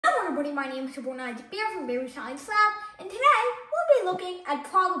everybody, my name is Sabrina from Baby Science Lab, and today we'll be looking at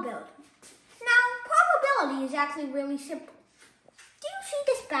probability. Now, probability is actually really simple. Do you see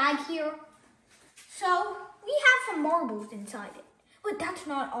this bag here? So, we have some marbles inside it, but that's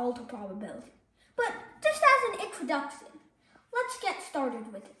not all to probability. But just as an introduction, let's get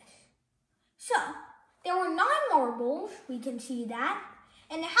started with this. So, there were 9 marbles, we can see that,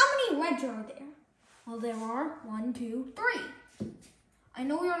 and how many reds are there? Well, there are 1, 2, 3. I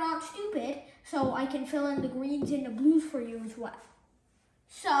know you're not stupid, so I can fill in the greens and the blues for you as well.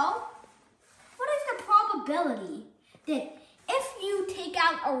 So, what is the probability that if you take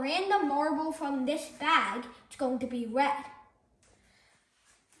out a random marble from this bag, it's going to be red?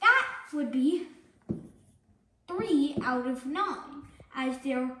 That would be 3 out of 9, as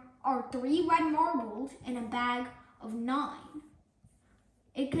there are 3 red marbles in a bag of 9.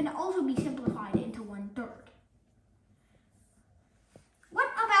 It can also be simplified into 1/3. What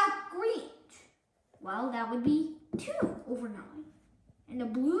about greens? Well, that would be 2 over 9. And the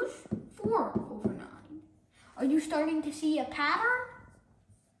blues, 4 over 9. Are you starting to see a pattern?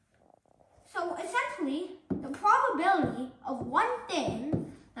 So essentially, the probability of one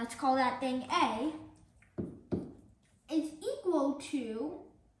thing, let's call that thing A, is equal to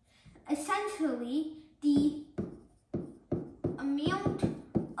essentially the amount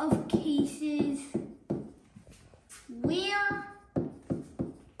of cases where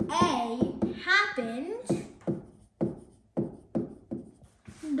A happens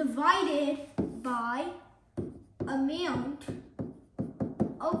divided by amount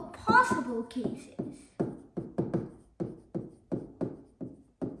of possible cases.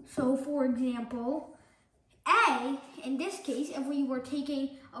 So for example, A, in this case, if we were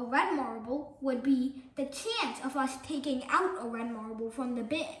taking a red marble, would be the chance of us taking out a red marble from the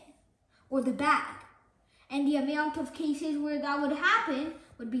bin or the bag. And the amount of cases where that would happen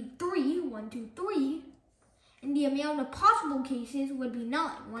would be 3, 1, 2, 3. And the amount of possible cases would be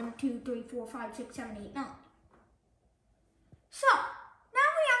 9, 1, 2, 3, 4, 5, 6, 7, 8, 9. So, now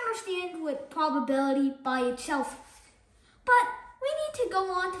we understand what probability by itself is. But we need to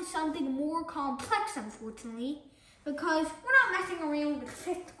go on to something more complex, unfortunately, because we're not messing around with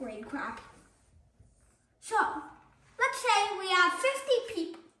 5th grade crap. So, let's say we have 50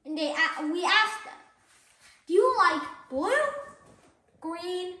 people, and we ask them, do you like blue,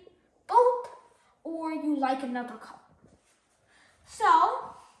 green, both, or you like another color?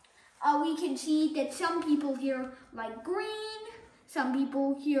 So, we can see that some people here like green, some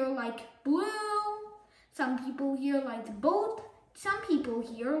people here like blue, some people here like both, some people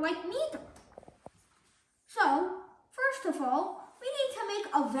here like neither. So, first of all, we need to make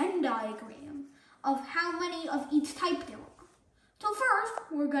a Venn diagram of how many of each type there are. So first,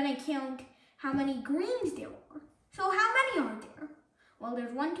 we're going to count how many greens there are. So how many are there? Well,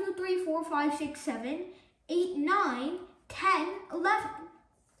 there's 1, 2, 3, 4, 5, 6, 7, 8, 9, 10, 11.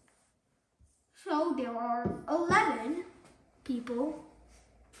 So there are 11 people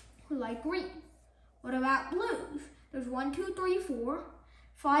who like green. What about blues? There's 1, 2, 3, 4,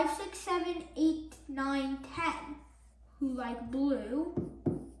 5, 6, 7, 8, 9, 10 who like blue.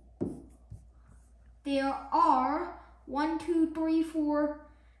 There are 1, 2, 3, 4,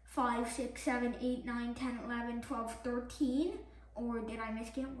 5, 6, 7, 8, 9, 10, 11, 12, 13. Or did I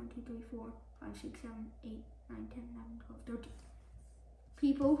miscount? 1, 2, 3, 4, 5, 6, 7, 8, 9, 10, 11, 12, 13.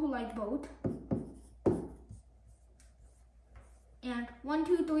 People who like both. And 1,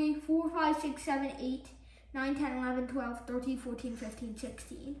 2, 3, 4, 5, 6, 7, 8, 9, 10, 11, 12, 13, 14, 15,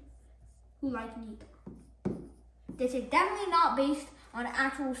 16 who like neither. This is definitely not based on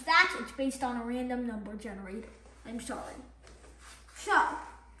actual stats, it's based on a random number generator. I'm sorry. So,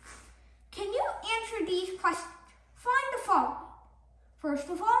 can you answer these questions? Find the following. First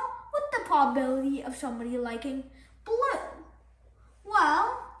of all, what's the probability of somebody liking blue?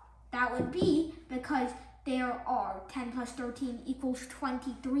 Well, that would be because there are 10 plus 13 equals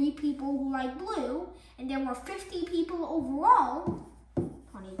 23 people who like blue, and there were 50 people overall,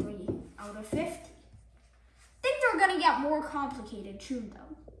 23 out of 50. Things are going to get more complicated soon,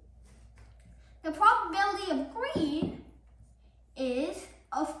 though. The probability of green is,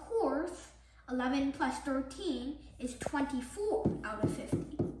 of course, 11 plus 13 is 24 out of 50.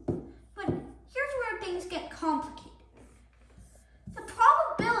 But here's where things get complicated. The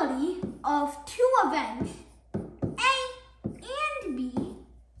probability of 2 events, A and B,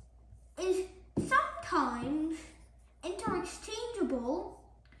 is sometimes interchangeable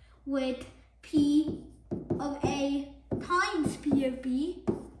with P of A times P of B,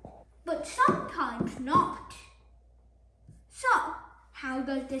 but sometimes not. So, how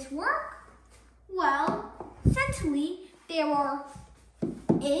does this work? Well, essentially, there are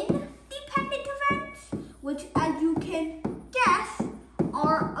in which, as you can guess,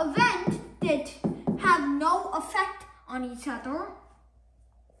 are events that have no effect on each other.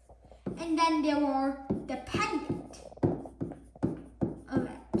 And then there are dependent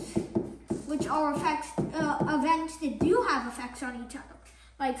events, which are events that do have effects on each other.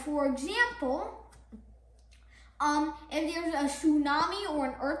 Like, for example, if there's a tsunami or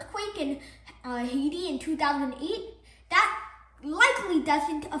an earthquake in Haiti in 2008, that likely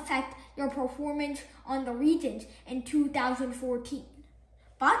doesn't affect your performance on the Regents in 2014.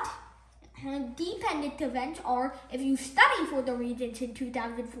 But dependent events are, if you study for the Regents in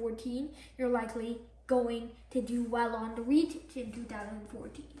 2014, you're likely going to do well on the Regents in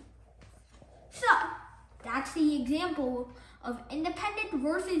 2014. So, that's the example of independent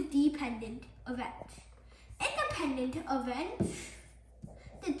versus dependent events. Independent events,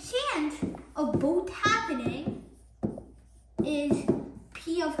 the chance of both happening is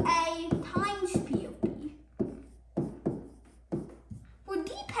P of A times P of B. For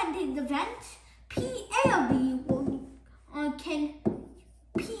dependent events, P A of B will P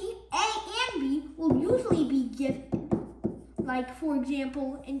A and B will usually be given. Like, for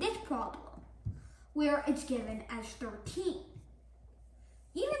example, in this problem, where it's given as 13.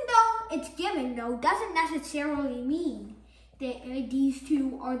 Even though it's given, though, doesn't necessarily mean that these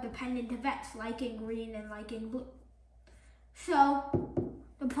two are dependent events, like in green and like in blue. So,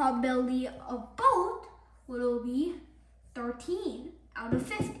 the probability of both will be 13 out of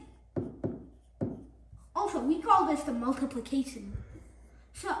 50. Also, we call this the multiplication rule.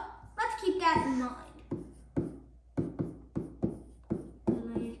 So, let's keep that in mind.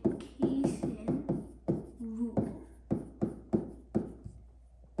 Multiplication rule.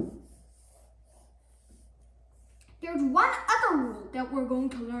 There's one other rule that we're going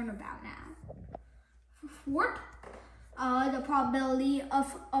to learn about now. Fourth, the probability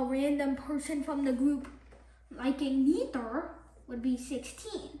of a random person from the group liking neither would be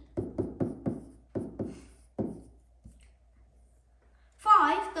 16.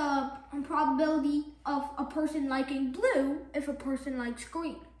 5, the probability of a person liking blue if a person likes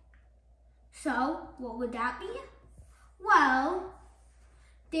green. So, what would that be? Well,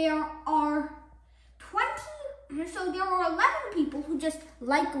 there are 11 people who just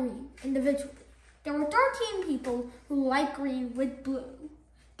like green individually. There are 13 people who like green with blue.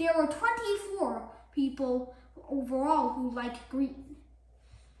 There are 24 people overall who like green.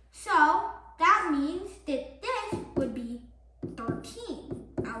 So that means that this would be 13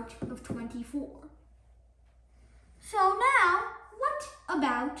 out of 24. So now, what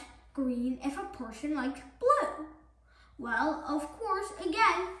about green if a person likes blue? Well, of course,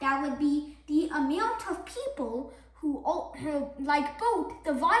 again, that would be the amount of people who like both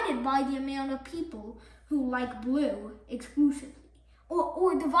divided by the amount of people who like blue exclusively.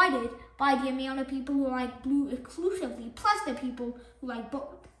 Or divided by the amount of people who like blue exclusively plus the people who like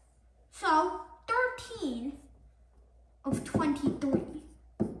both. So, 13 of 23.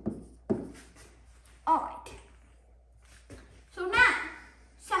 Alright. So now,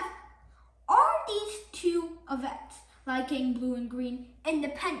 7. Are these two events, liking blue and green,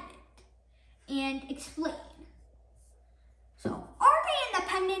 independent? And explain. So, are they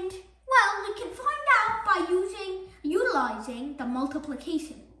independent? Well, we can find out by utilizing the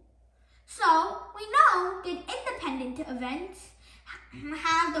multiplication rule. So, we know that independent events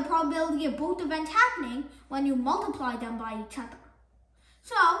have the probability of both events happening when you multiply them by each other.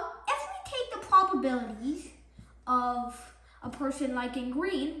 So, if we take the probabilities of a person liking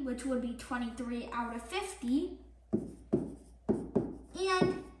green, which would be 23 out of 50,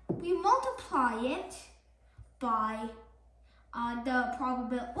 and we multiply it by the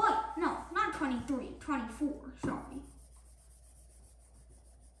probability, wait, no, not 23, 24, sorry.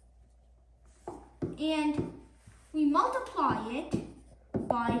 And we multiply it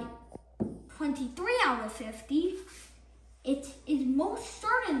by 23 out of 50, it is most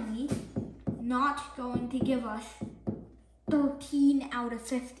certainly not going to give us 13 out of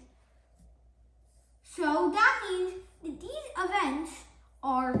 50. So that means that these events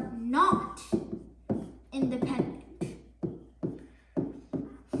are not independent.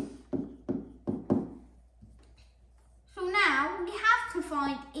 So now we have to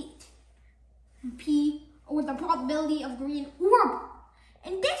find 8. P, or the probability of green or blue.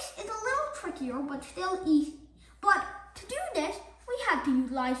 And this is a little trickier, but still easy. But to do this, we have to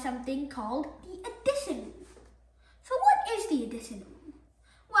utilize something called the addition rule. So what is the addition rule?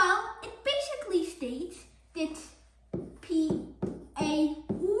 Well, it basically states that P, A,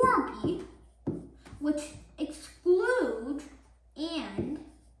 or B, which exclude and,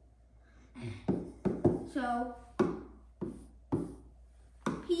 so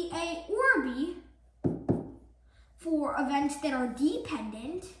P, A, or B for events that are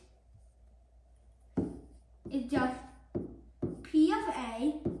dependent is just P of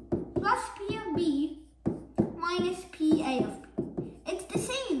A plus P of B minus PA of B. It's the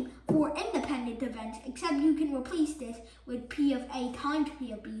same for independent events, except you can replace this with P of A times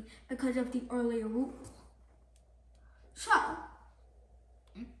P of B because of the earlier rule. So,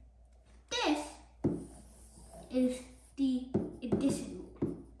 this is the addition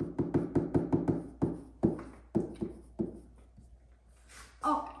rule.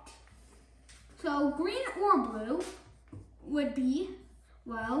 Alright, so green or blue would be,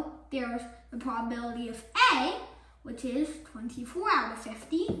 well, there's the probability of A, which is 24 out of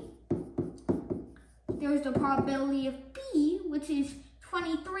 50. There's the probability of B, which is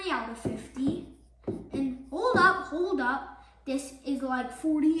 23 out of 50. And hold up, this is like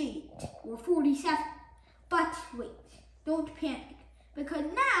 48 or 47. But wait, don't panic, because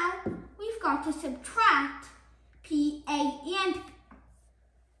now we've got to subtract PA and B,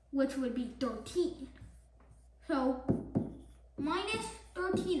 which would be 13. So, minus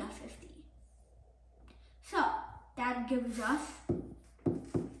 13 of 50. So, that gives us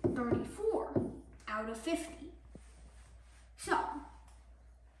 34 out of 50. So,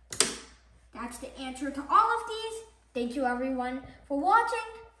 that's the answer to all of these. Thank you everyone for watching,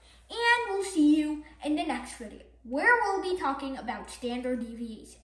 and we'll see you in the next video, where we'll be talking about standard deviation.